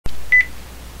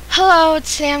Hello,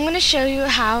 today I'm going to show you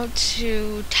how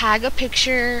to tag a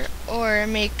picture or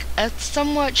make a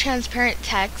somewhat transparent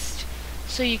text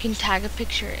so you can tag a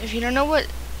picture. If you don't know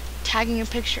what tagging a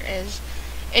picture is,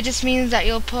 it just means that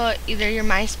you'll put either your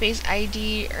MySpace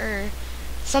ID or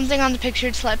something on the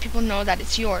picture to let people know that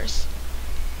it's yours.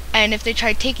 And if they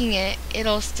try taking it,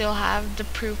 it'll still have the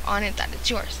proof on it that it's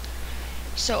yours.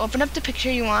 So open up the picture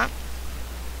you want.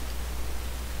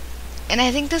 And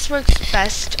I think this works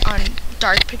best on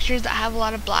dark pictures that have a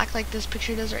lot of black like this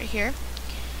picture does right here.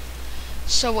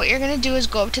 So what you're going to do is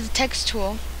go up to the text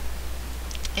tool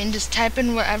and just type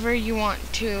in wherever you want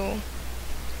to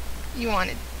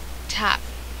tap.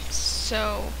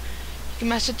 So you can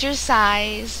mess with your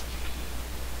size,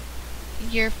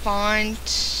 your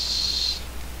font,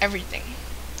 everything.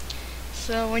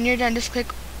 So when you're done, just click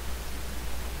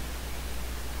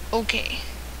OK.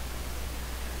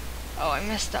 Oh, I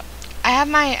messed up.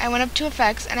 I went up to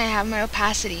effects and I have my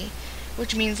opacity,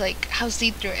 which means like how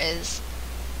see-through it is.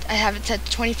 I have it set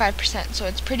to 25%, so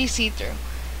it's pretty see-through.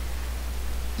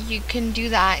 You can do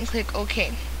that and click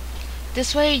OK.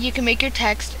 This way you can make your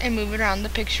text and move it around the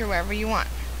picture wherever you want.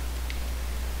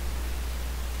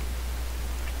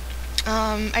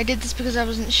 I did this because I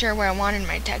wasn't sure where I wanted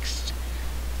my text,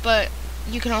 but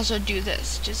you can also do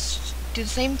this. Just do the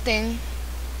same thing,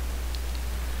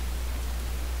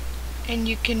 and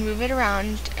you can move it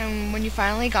around, and when you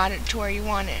finally got it to where you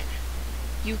want it,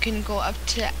 you can go up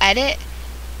to edit,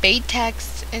 bait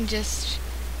text, and just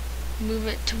move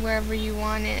it to wherever you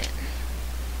want it.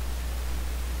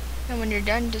 And when you're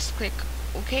done, just click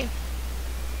OK.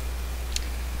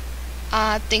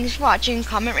 Thanks for watching.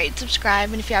 Comment, rate,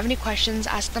 subscribe, and if you have any questions,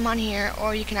 ask them on here,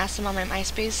 or you can ask them on my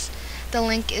MySpace. The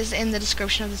link is in the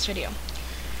description of this video.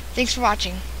 Thanks for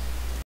watching.